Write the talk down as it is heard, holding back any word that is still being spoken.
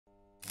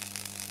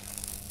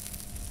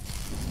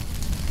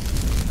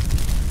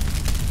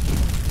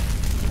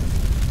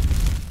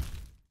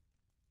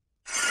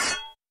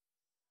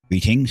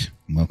Greetings,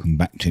 and welcome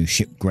back to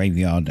Ship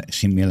Graveyard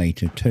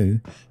Simulator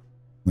 2,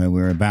 where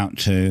we're about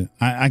to...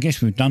 I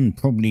guess we've done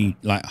probably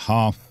like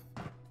half.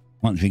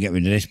 Once we get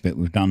rid of this bit,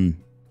 we've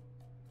done...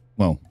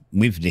 Well,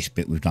 with this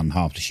bit, we've done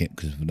half the ship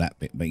because of that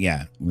bit. But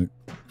yeah,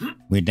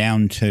 we're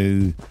down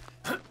to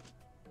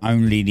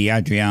only the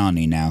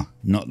Adrianii now,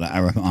 not the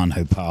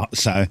Aramano part.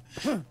 So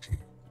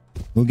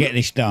we'll get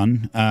this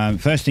done.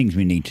 First things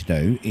we need to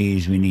do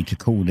is we need to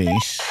call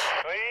this...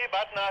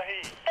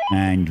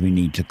 And we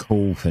need to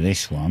call for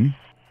this one.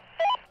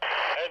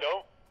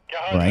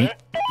 Great.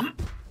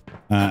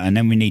 And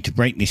then we need to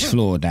break this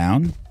floor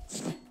down.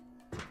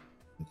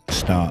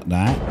 Start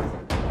that.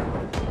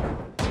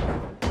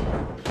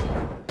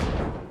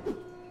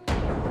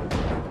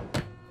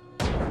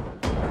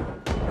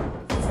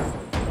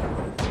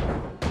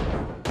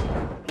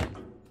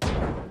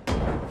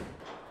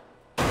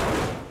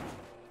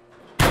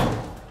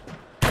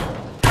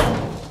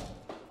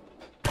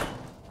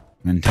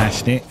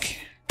 Fantastic.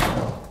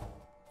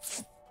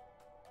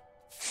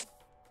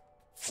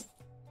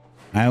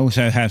 I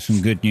also have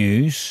some good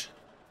news.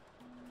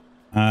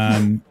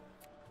 The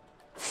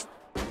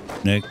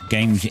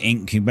Games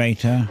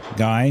Incubator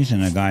guys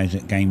and the guys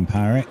at Game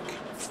Pirate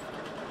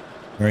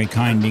very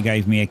kindly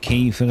gave me a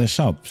key for the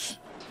subs.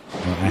 So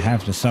I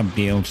have the sub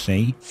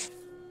DLC.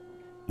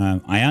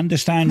 I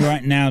understand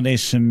right now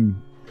there's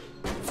some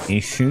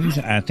issues.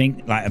 I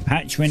think like a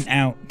patch went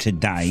out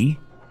today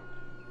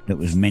that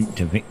was meant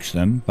to fix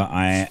them, but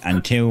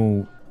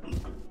until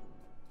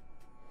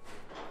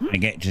I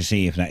get to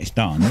see if that's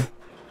done.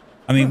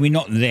 I mean, we're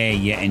not there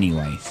yet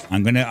anyway.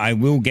 I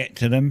will get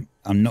to them.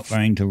 I'm not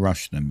going to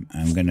rush them.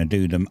 I'm going to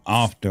do them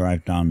after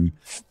I've done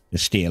the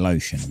Steel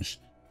Oceans.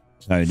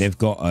 So they've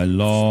got a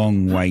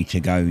long way to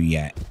go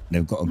yet.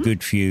 They've got a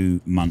good few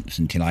months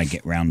until I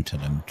get round to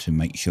them to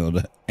make sure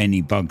that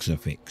any bugs are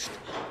fixed.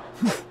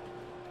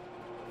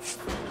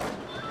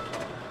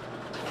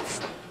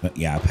 But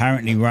yeah,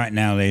 apparently right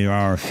now there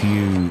are a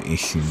few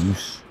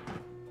issues.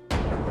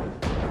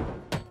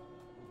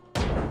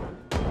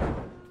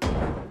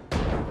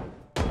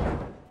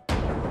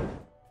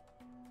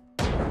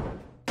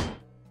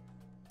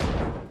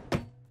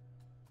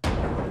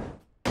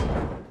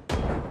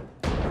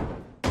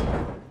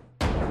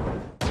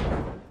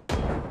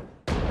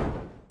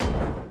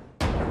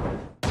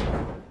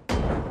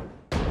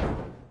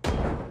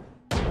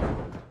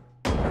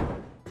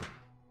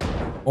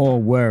 Or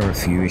were a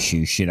few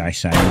issues, should I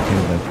say,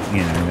 until the,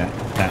 you know,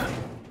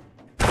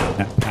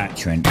 that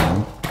patch went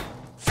out.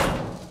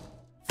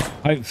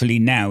 Hopefully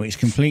now it's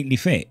completely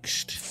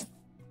fixed.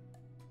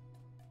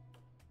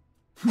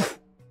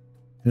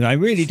 Because I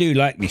really do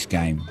like this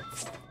game.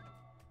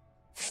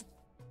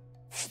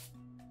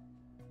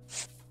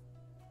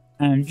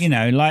 And, you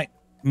know, like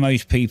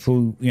most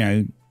people, you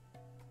know,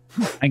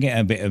 I get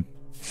a bit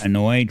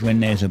annoyed when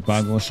there's a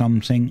bug or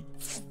something.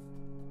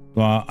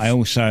 But I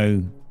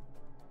also...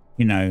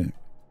 you know,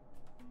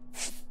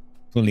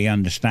 fully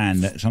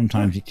understand that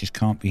sometimes it just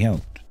can't be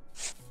helped.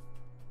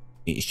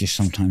 It's just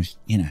sometimes,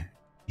 you know,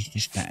 it's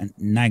just that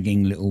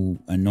nagging little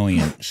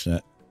annoyance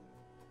that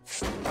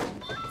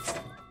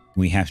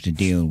we have to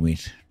deal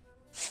with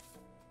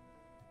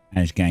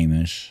as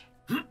gamers.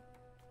 Come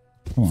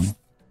on.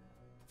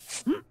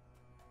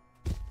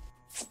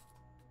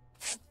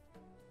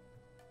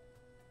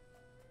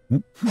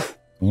 Oop.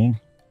 Cool.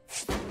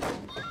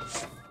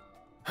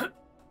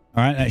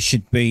 Alright, that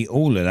should be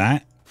all of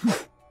that.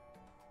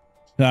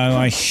 So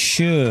I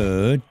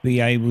should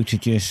be able to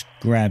just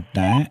grab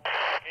that.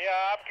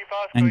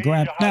 And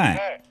grab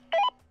that.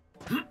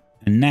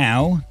 And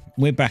now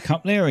we're back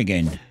up there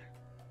again.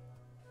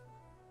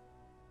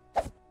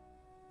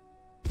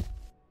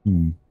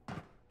 You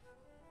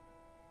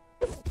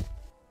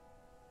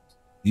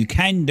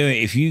can do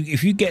it if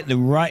you get the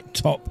right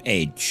top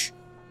edge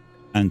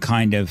and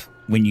kind of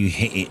when you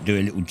hit it do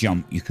a little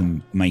jump, you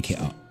can make it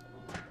up.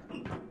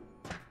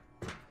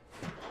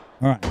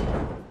 All right.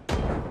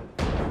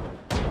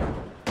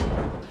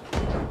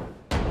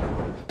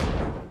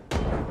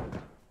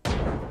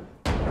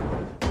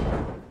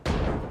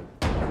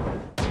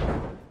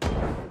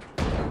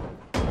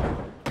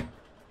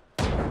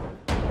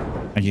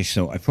 I just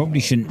thought I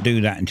probably shouldn't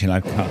do that until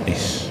I've cut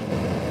this.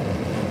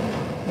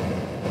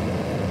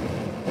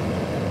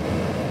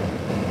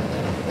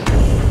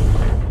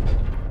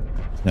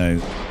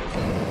 So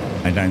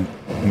I don't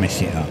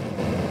mess it up.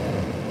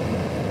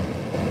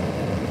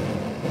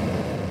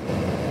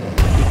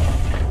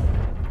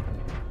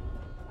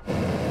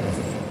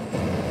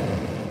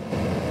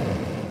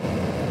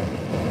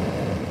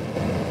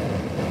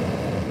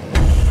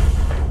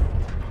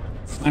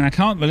 And I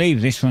can't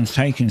believe this one's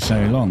taken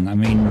so long. I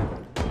mean,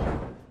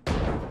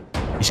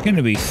 it's going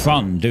to be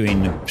fun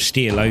doing the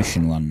Steel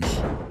Ocean ones.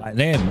 Like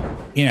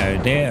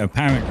they're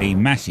apparently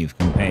massive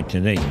compared to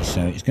these,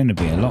 so it's going to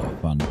be a lot of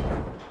fun.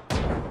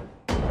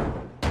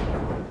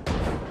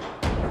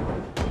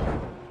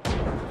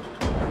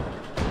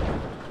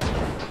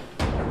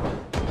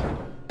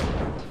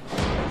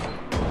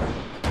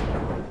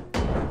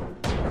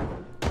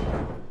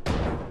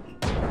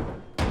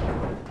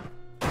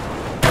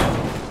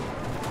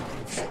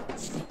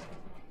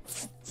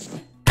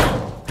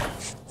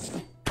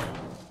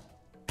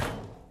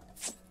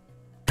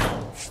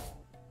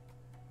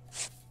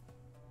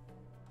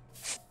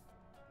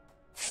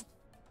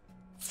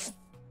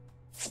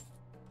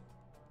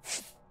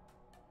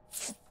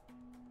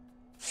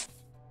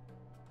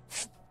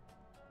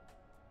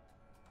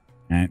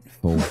 And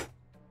full.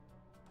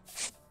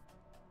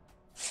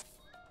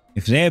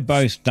 If they're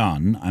both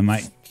done, I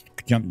might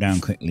jump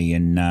down quickly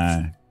and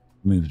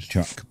move the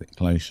truck a bit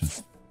closer.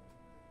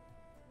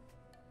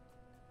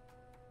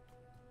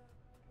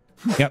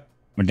 Yep,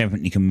 I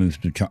definitely can move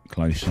the truck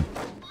closer.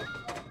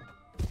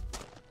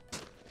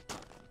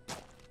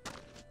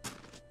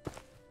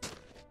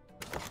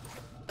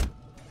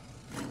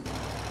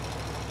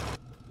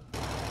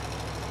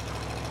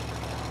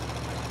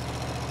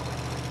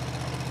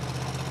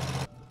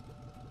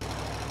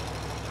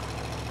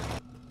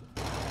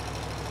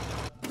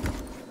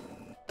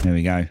 There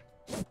we go.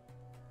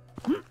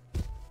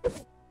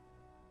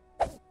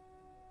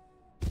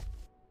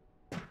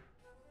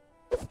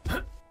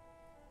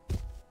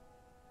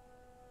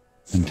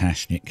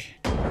 Fantastic.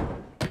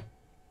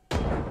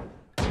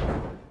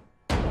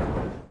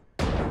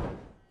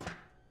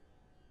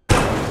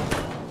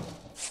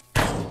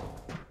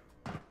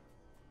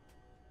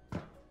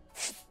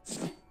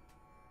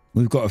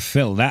 We've got to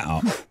fill that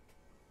up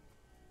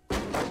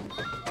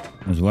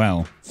as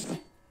well.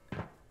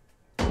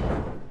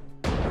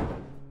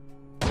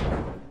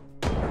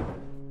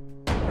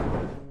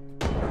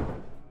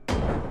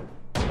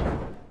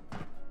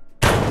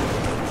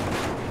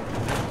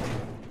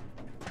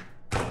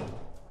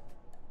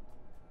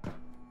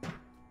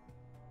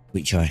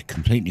 Which I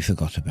completely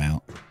forgot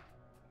about.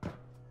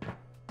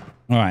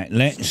 All right,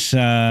 let's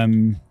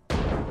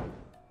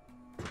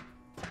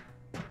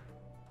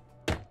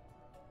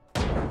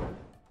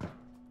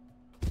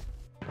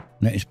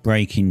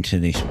break into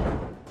this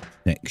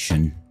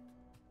section.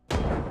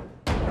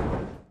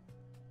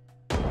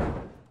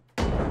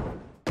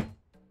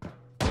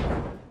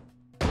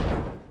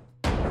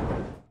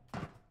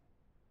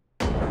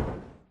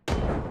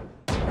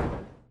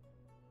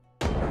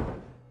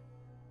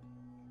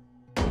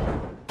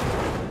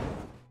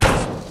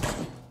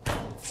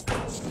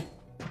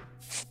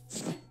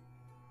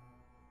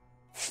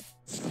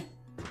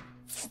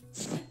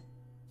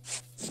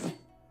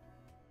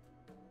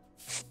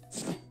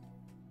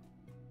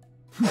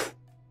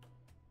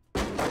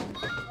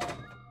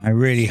 I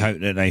really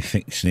hope that they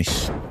fix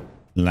this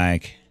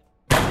lag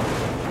that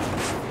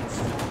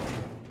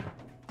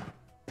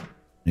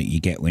you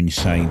get when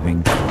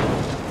saving.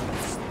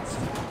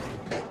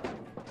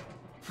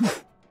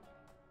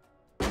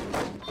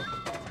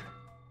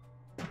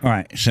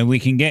 Alright, so we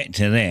can get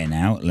to there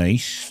now at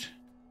least.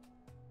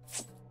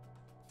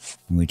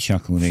 We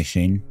chuck all this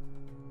in.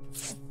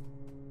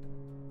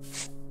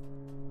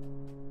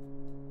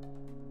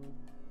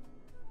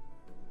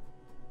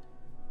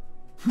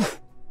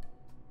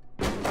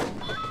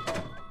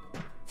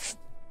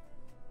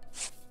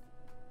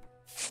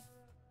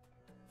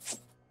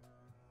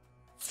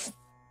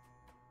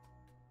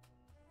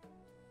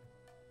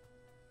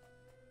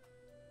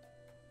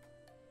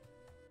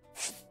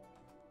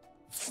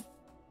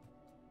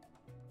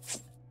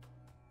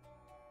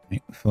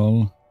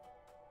 Full.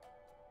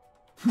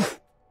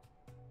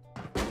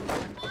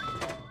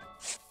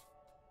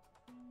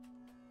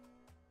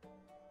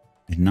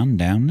 There's none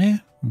down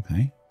there?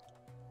 Okay.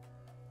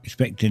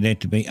 Expected there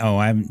to be... Oh,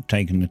 I haven't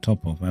taken the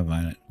top off, have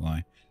I? That's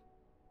why.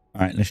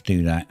 Alright, let's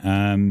do that.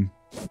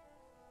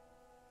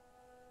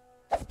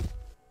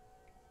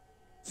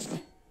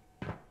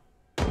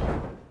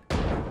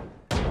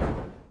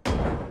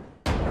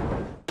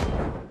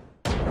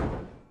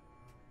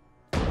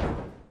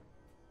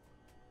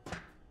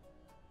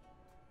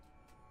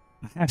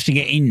 I have to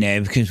get in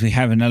there because we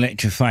have an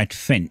electrified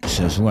fence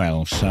as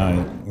well,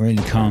 so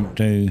really can't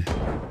do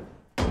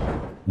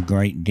a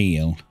great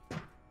deal.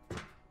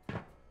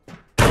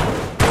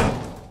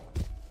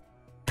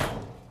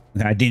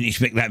 I didn't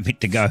expect that bit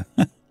to go.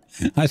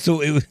 I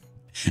thought it was...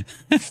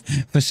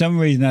 For some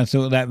reason I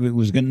thought that bit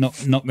was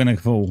not going to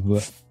fall,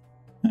 but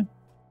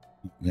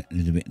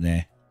there's a bit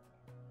there.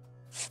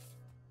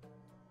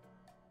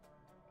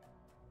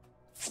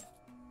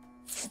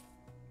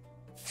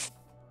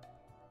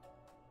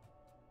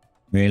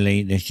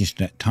 Really, there's just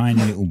that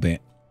tiny little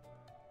bit.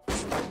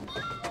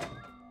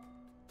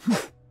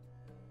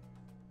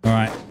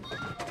 Alright,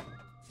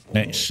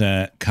 let's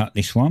cut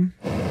this one.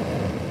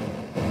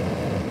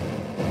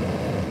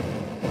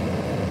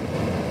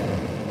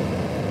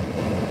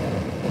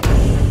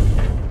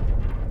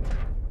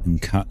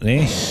 And cut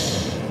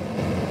this.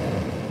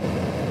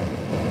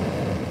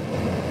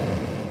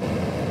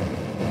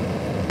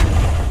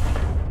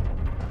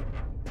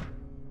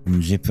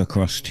 And zip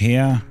across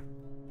here.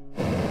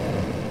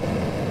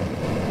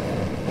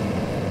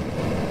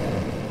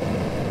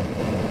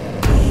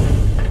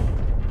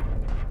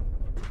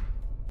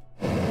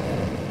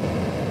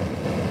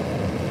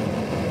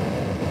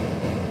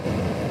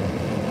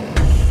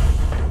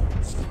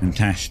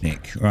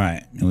 Fantastic.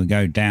 Right, now we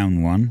go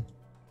down one.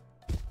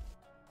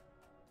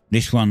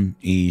 This one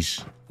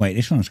is... Wait,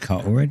 this one's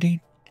cut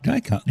already? Did I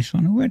cut this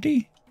one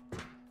already?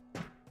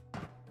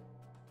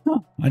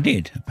 Oh, I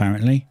did,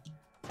 apparently.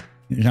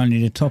 It was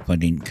only the top I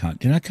didn't cut.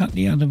 Did I cut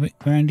the other bit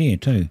around here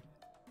too?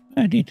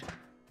 I did.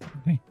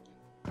 Okay.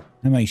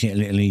 That makes it a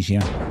little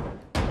easier.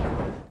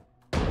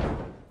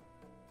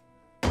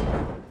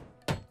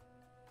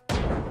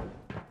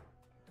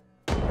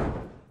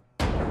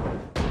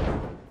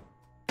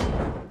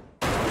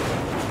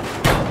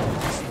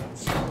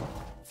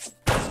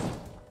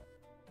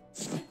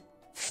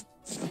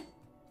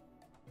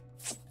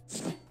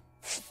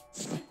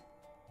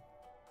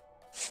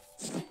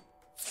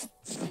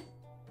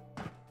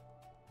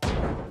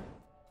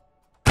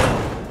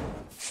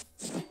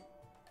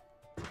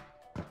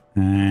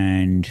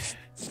 And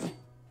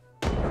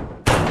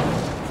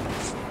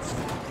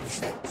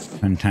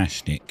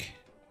fantastic.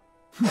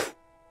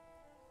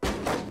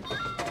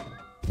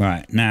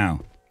 Right,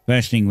 now,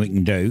 first thing we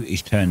can do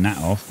is turn that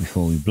off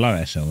before we blow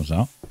ourselves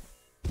up.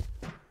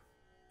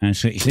 And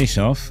switch this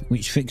off,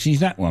 which fixes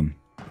that one.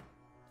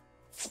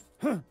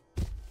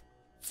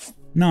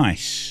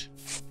 Nice.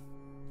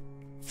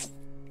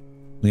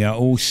 We are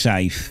all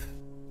safe.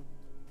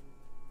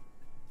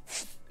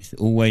 It's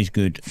always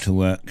good to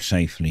work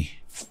safely.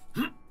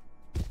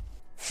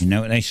 You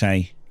know what they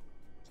say?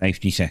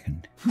 Safety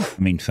second. I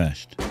mean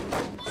first.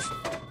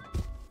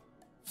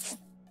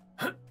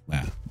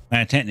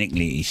 Well,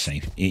 technically it's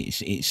safe.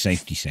 It's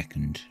safety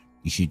second.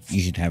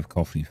 You should have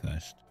coffee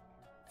first.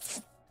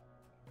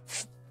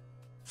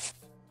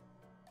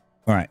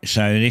 Alright,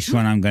 so this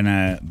one I'm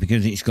gonna,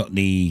 because it's got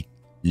the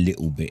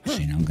little bits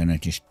in, I'm gonna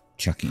just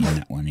chuck it in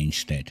that one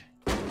instead.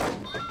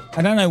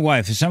 I don't know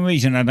why, for some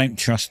reason I don't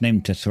trust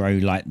them to throw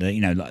like the,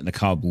 you know, like the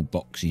cardboard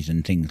boxes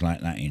and things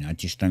like that in. I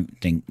just don't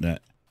think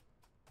that,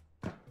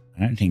 I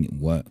don't think it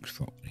works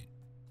properly.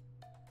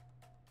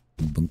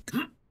 Bunk.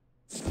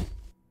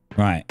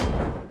 Right.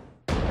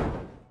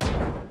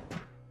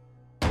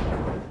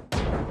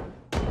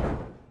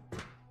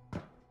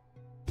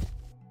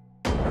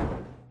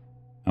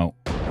 Oh.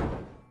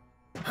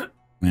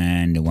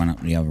 And the one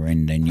up the other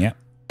end then, yep.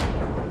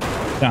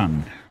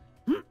 Done.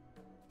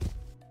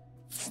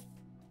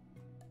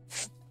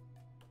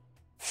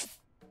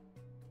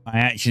 I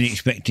actually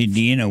expected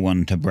the inner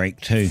one to break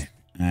too,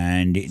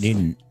 and it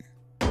didn't.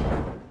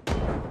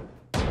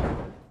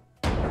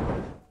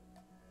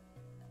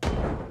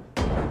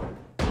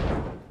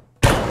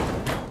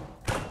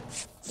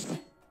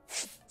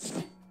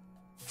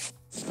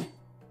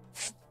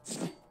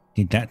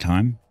 Did that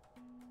time.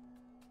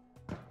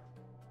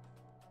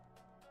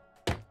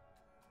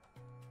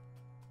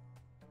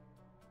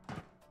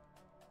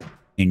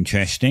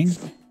 Interesting.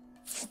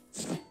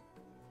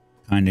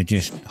 Kind of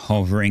just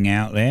hovering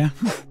out there.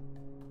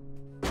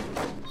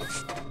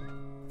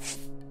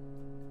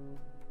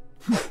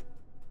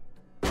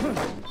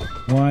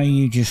 Why are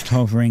you just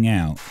hovering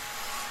out?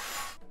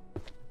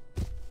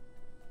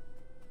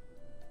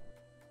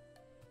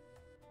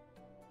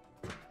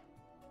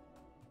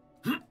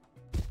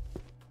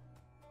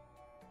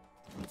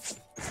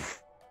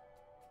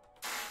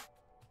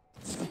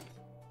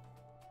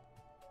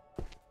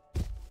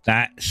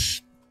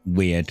 That's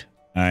weird.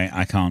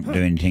 I can't do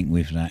anything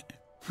with that.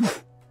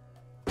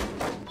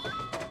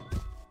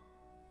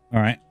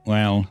 Alright,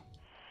 well,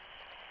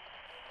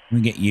 we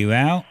get you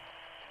out.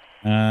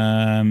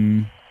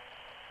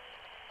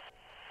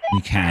 We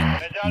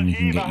can, and we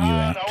can get you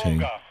out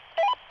too.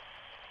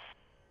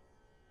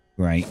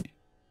 Great.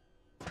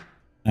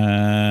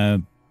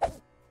 Back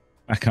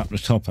up the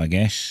top, I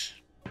guess.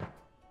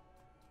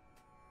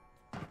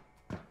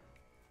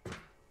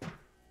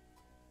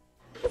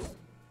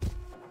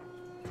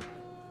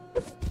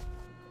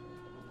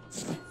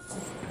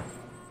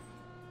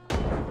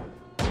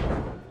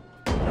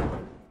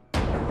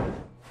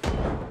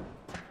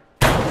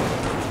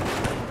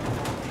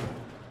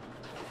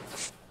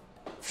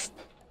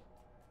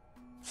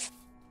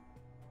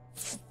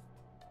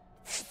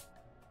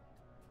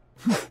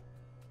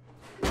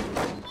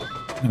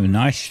 Oh,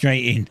 nice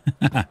straight in.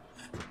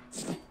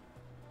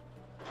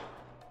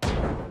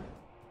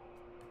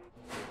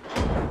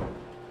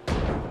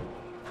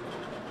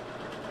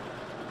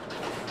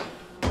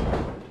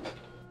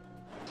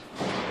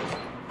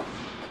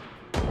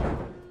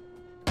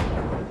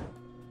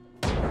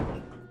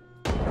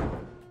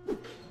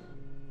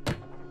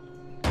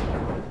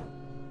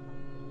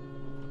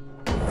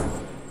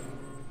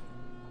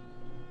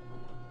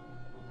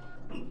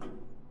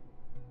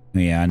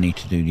 Yeah, I need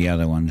to do the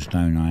other ones,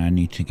 don't I? I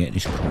need to get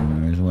this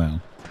corner as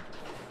well.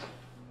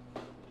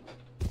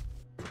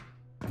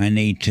 I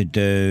need to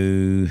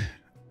do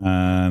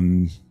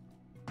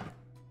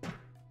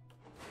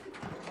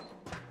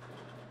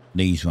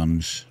these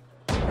ones.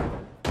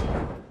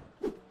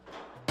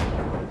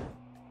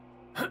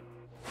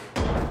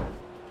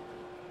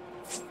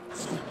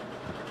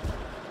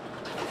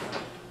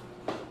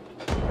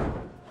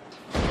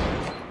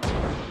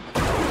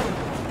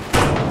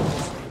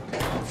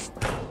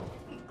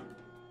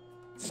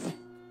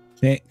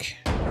 Thick.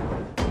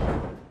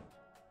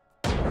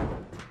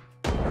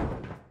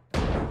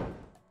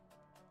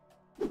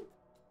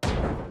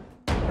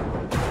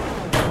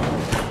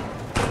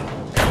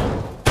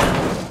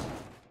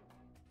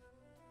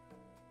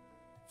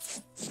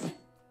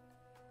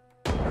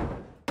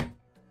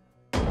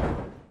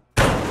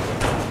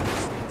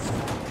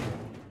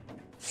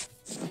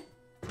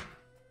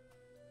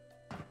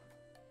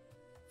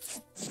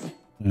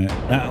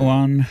 That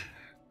one,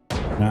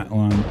 that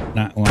one,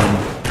 that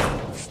one.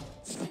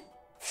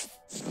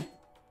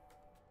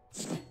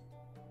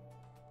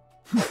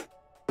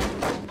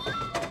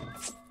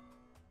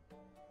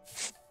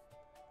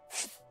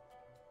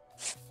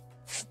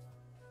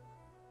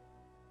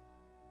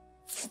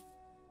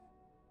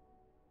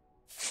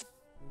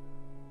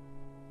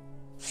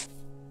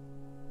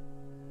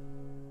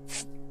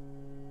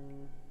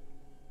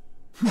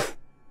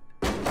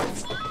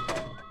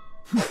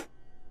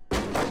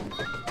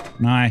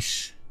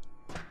 Nice.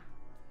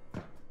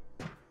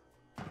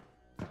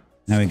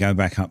 Now we go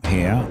back up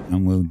here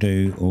and we'll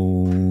do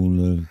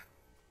all of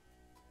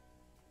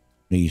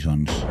these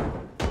ones.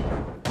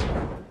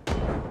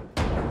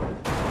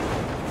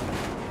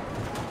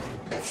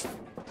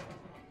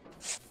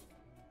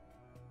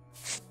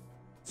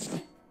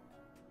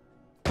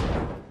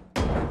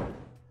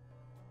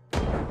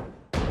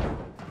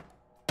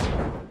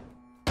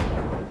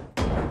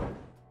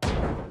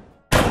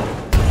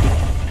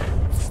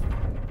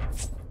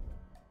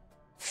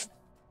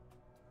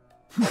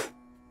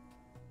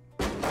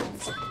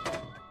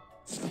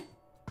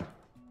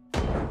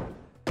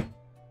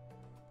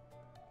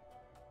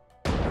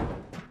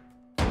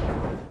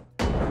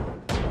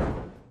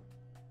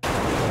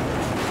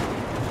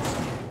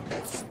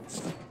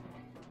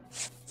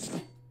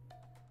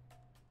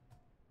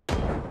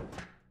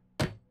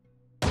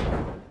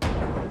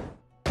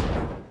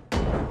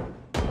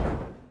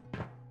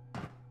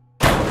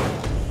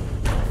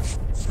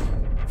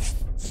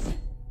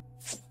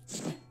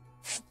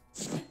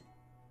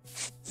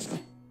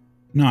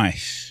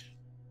 Nice.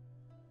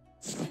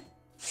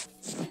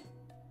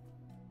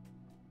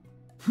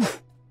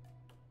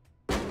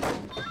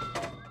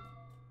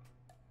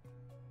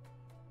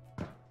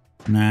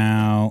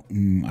 Now,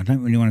 I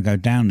don't really want to go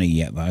down there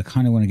yet, but I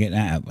kind of want to get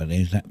that out, but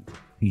there's that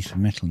piece of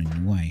metal in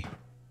the way.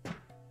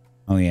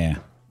 Oh yeah,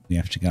 we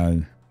have to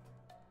go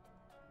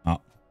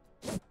up.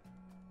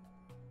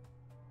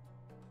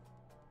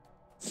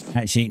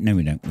 Actually, no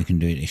we don't. We can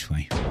do it this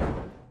way.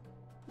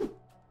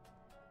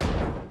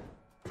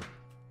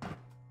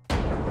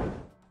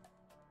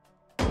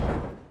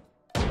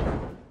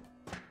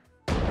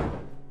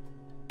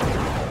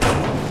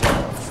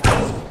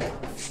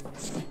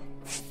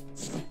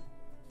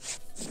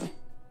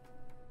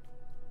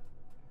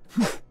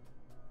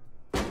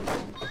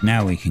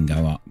 Now we can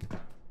go up.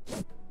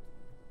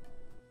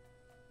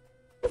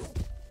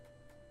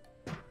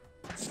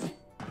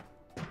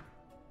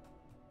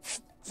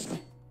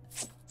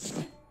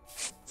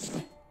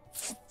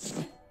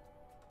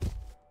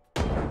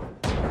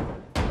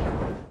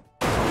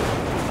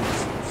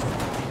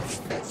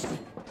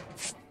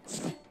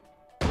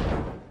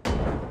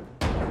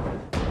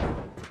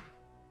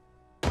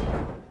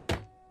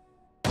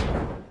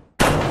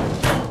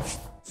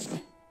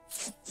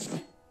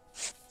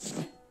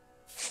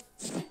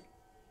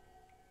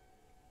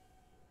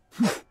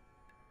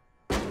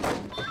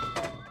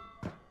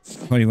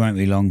 Probably won't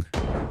be long.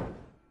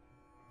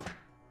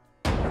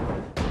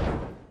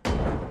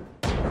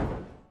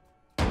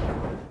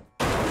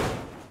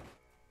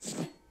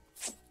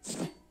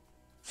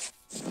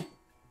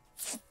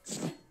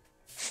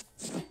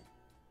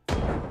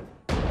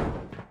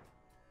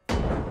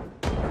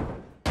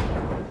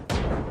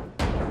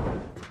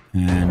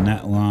 And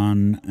that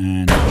one,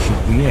 and that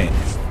should be it.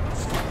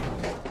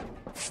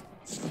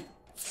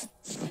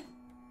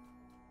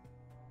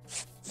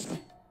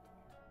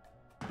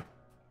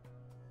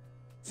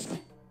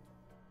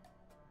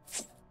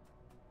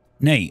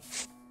 Neat.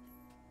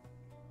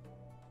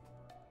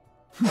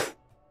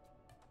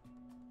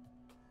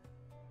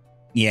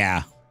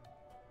 Yeah,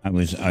 I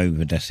was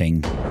over the thing.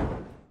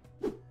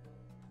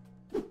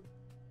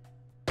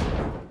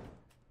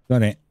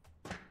 Got it.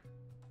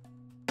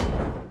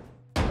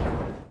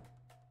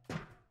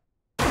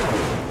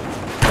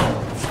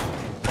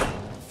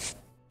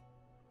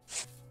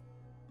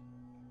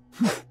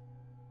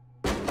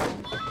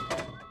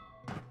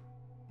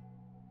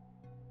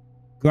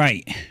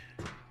 Great.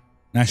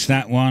 That's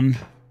that one.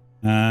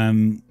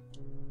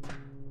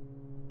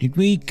 Did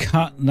we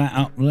cut that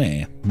up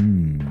there?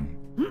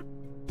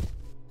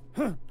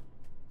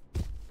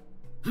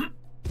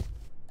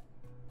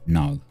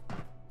 No.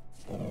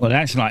 Well,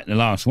 that's like the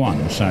last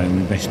one, so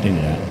we best do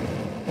that.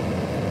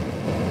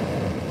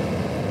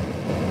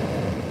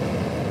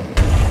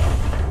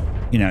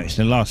 You know, it's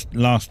the last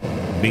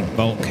big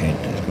bulkhead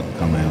that's got to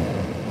come out.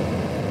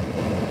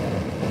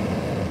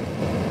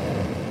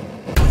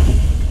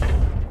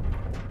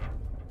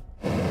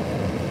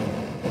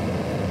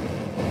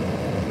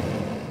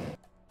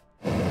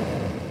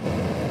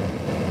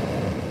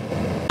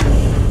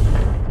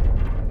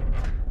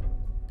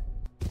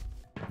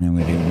 Then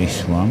we do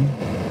this one.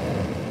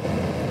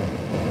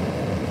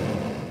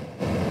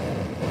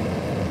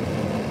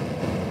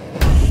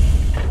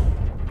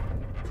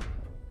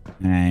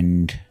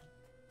 And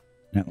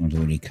that one's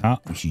already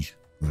cut, which is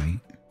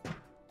great.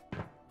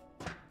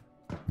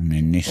 And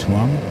then this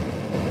one.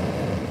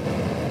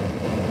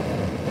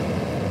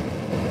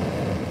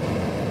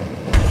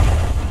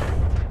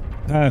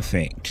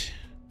 Perfect.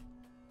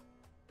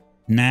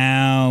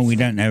 Now we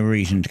don't have a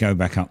reason to go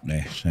back up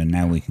there, so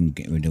now we can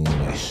get rid of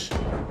all this.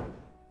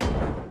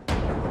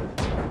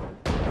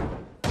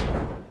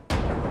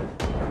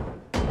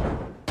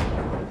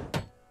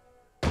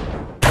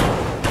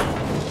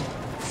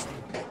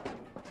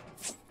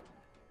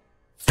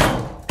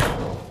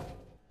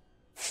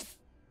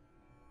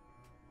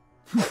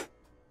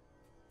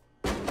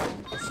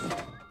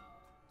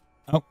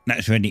 Oh,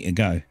 that's ready to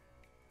go.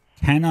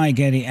 Can I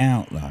get it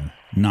out though?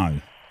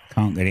 No,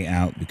 can't get it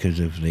out because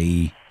of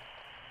the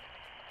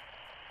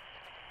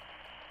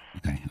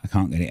Okay, I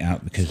can't get it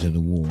out because of the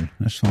wall.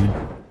 That's fine.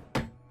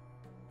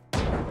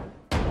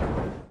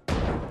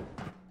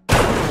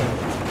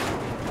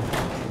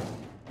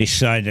 This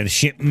side of the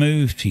ship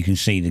moved. You can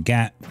see the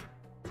gap.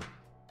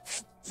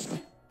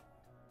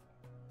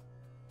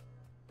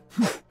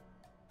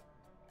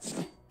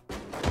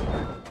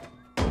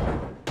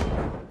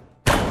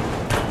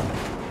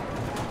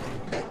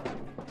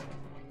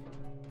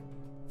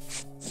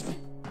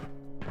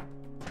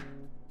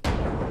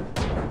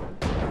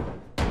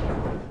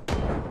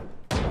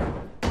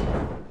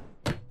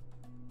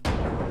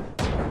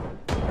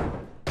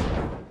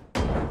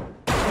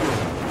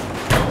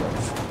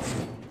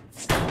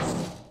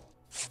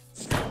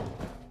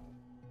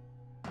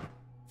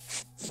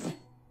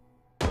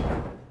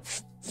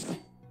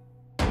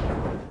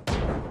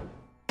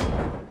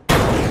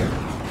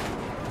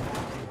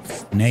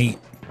 Nate.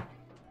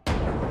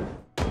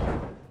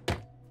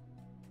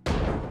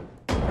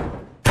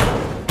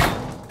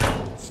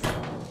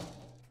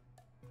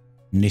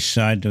 And this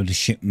side of the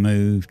ship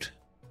moved.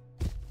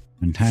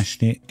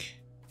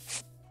 Fantastic.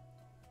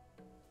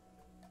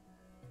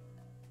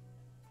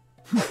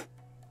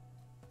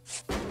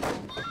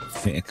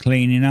 Bit of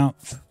cleaning up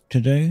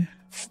to do.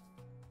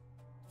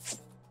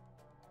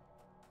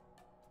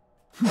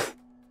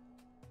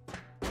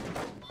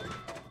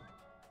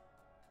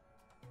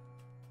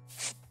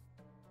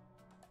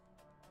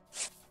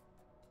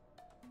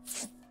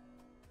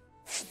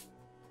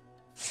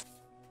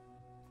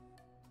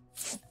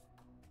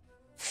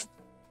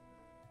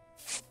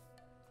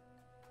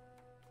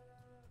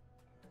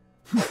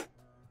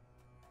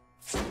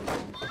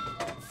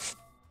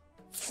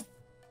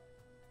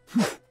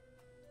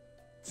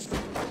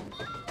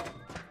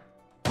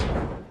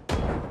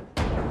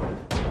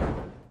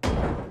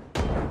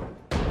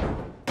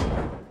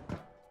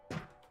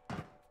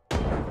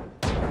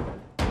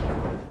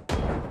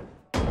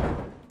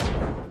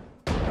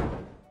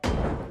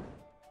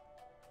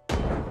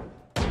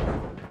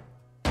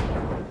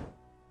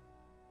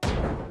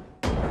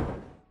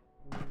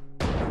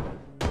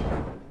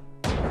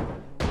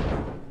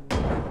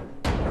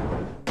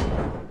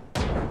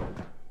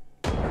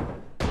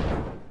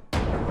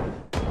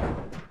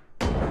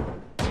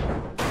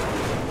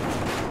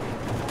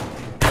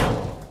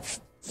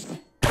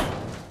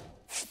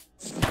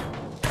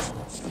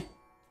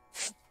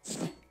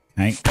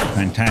 Okay,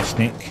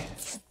 fantastic.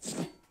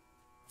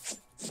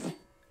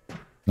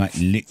 Like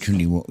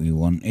literally what we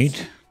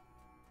wanted.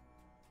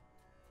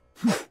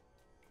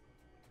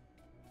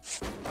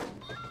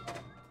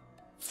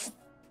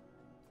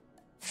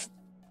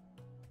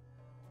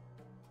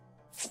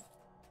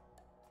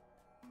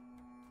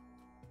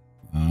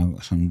 I've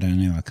got some down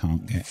there I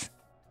can't get.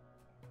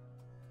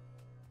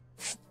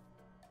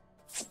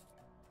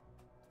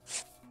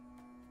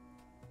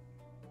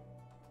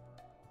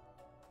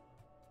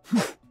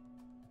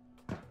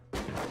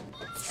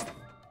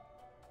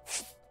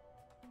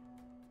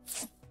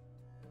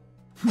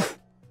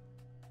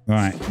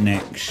 Right,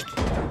 next.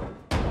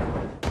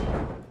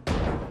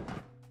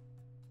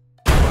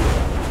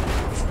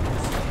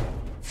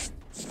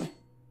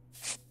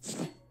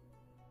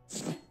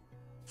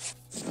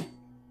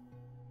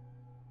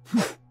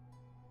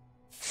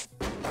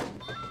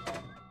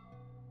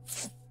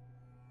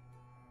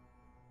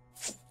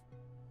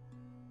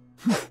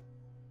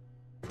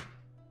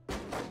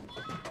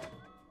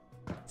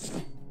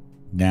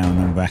 Down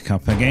and back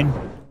up again.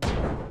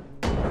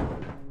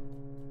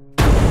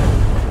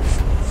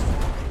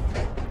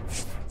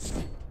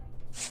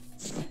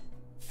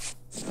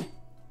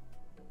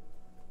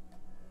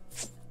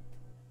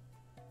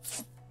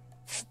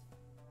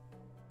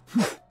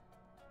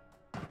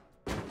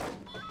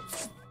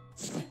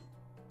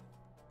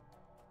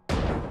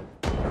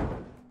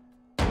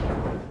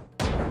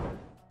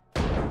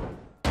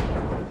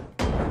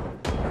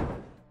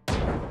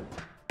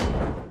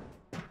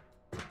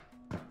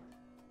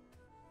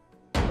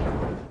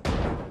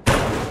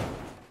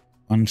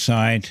 One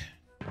side.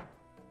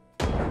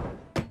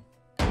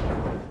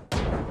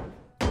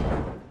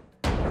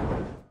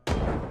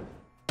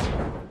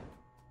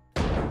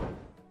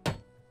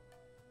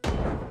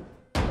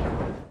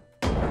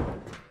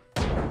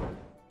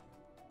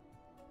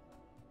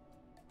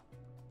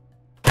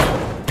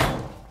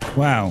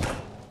 Wow.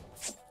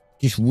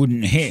 Just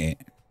wouldn't hit it.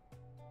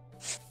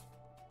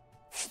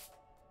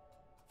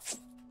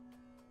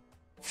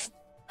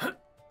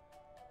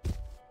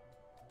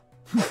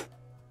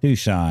 Two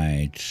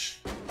sides.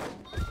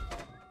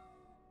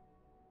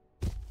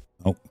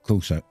 Oh,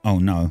 cool. So, oh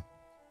no.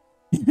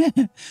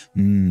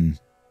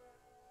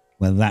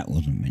 Well, that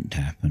wasn't meant to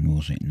happen,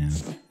 was it now?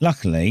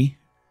 Luckily.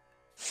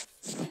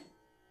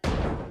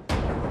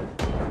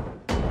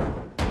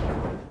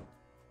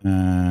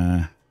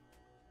 Yeah,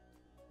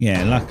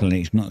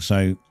 luckily it's not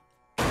so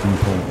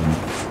important.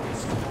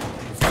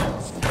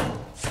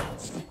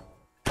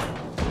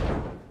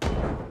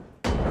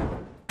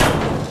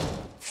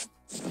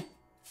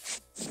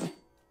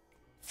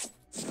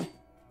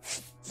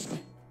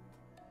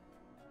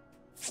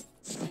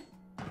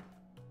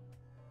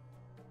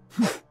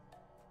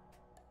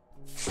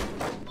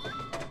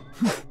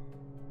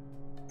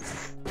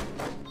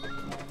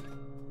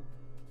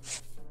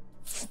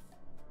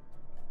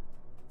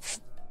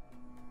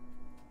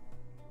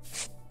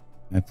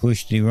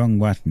 Push the wrong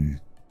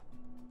button.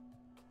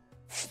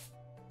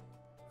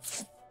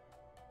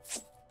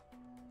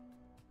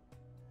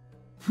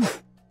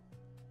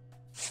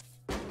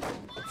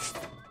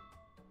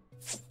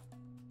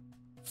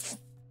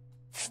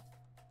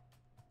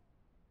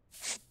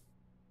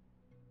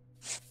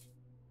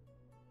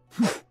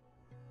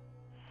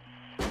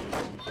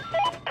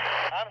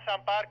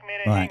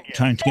 Right,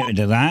 time to get rid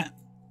of that.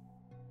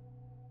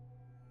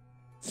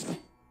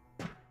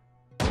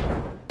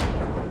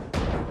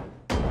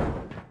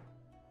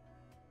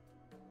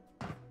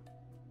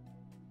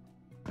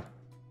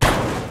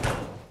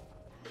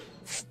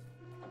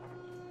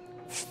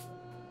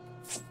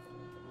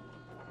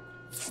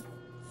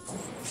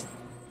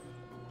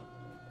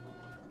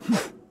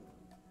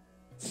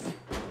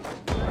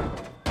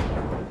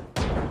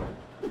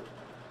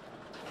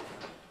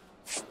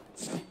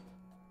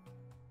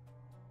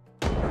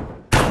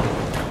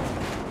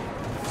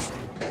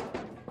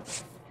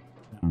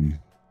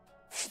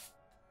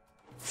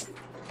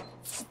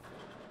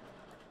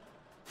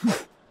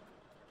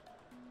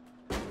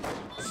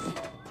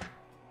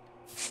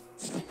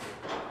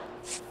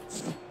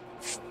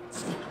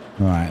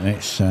 Right,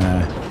 let's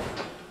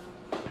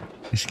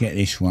get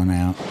this one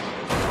out.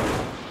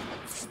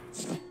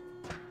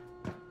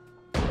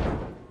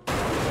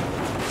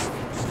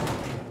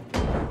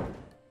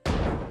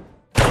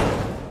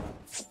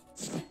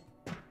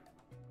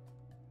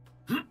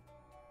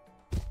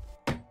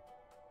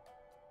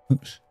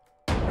 Oops.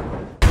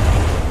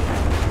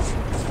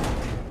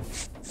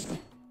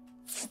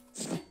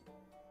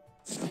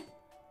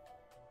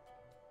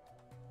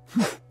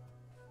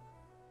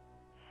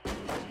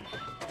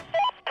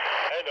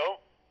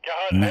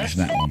 And that's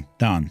that one.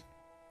 Done.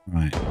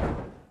 Right.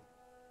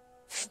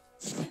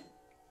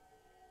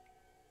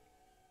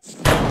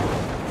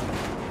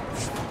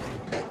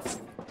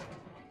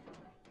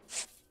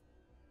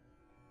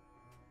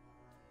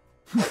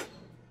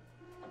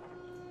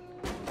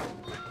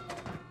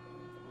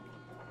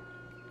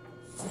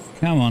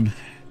 Come on.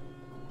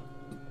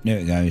 There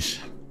it goes.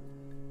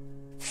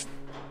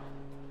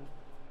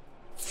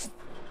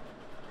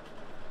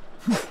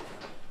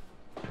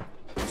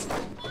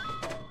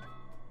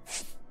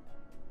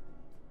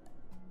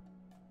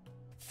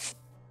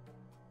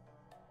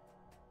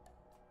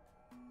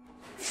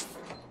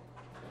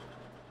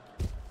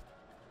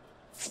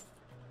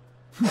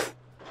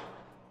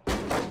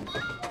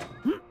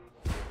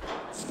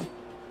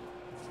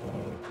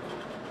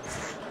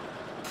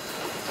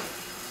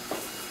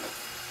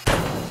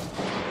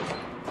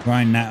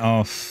 Grind that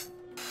off.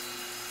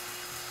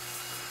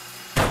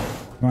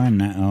 Grind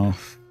that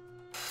off.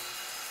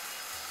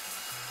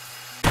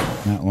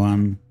 That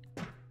one.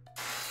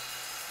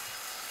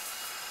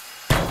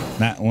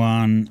 That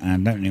one. I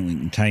don't think we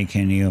can take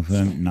any of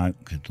them. Nope,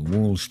 because the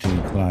wall's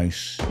too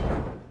close.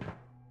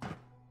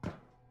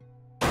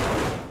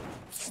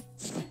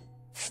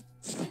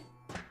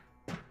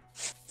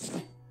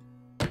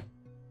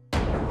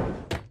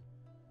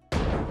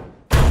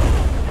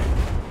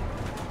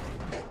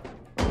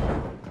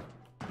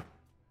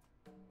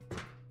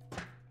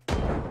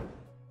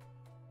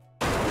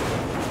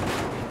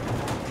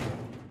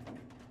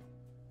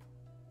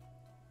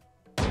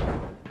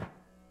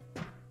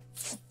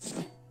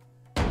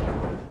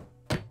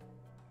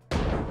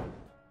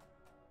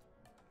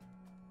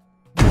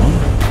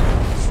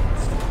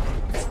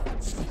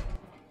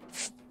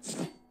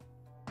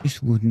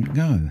 This wouldn't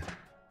go.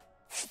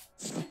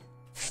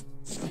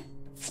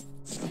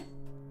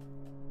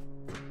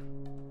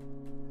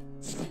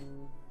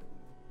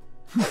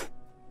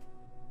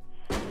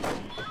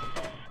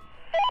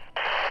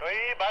 कोई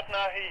बात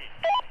नहीं।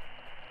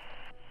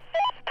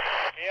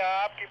 क्या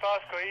आपके पास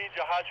कोई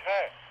जहाज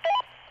है?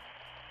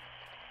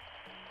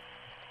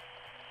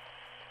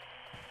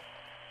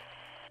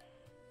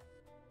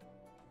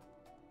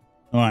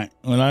 Right,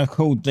 well, I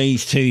called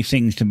these two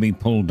things to be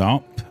pulled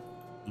up,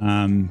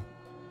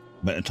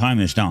 but the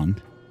timer's done.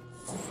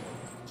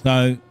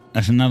 So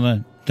that's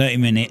another 30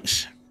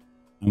 minutes,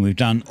 and we've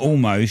done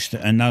almost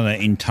another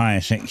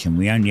entire section.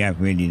 We only have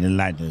really the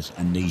ladders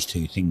and these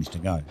two things to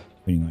go.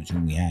 Pretty much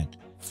all we had.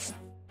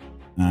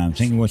 Thank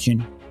you for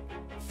watching.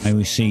 I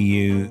will see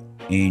you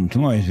in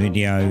tomorrow's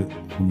video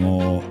for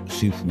more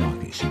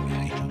Supermarket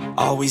Simulator.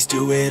 Always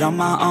do it on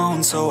my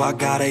own, so I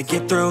gotta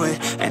get through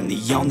it. And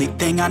the only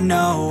thing I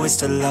know is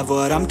to love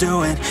what I'm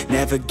doing.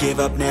 Never give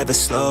up, never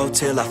slow,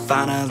 till I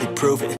finally prove it.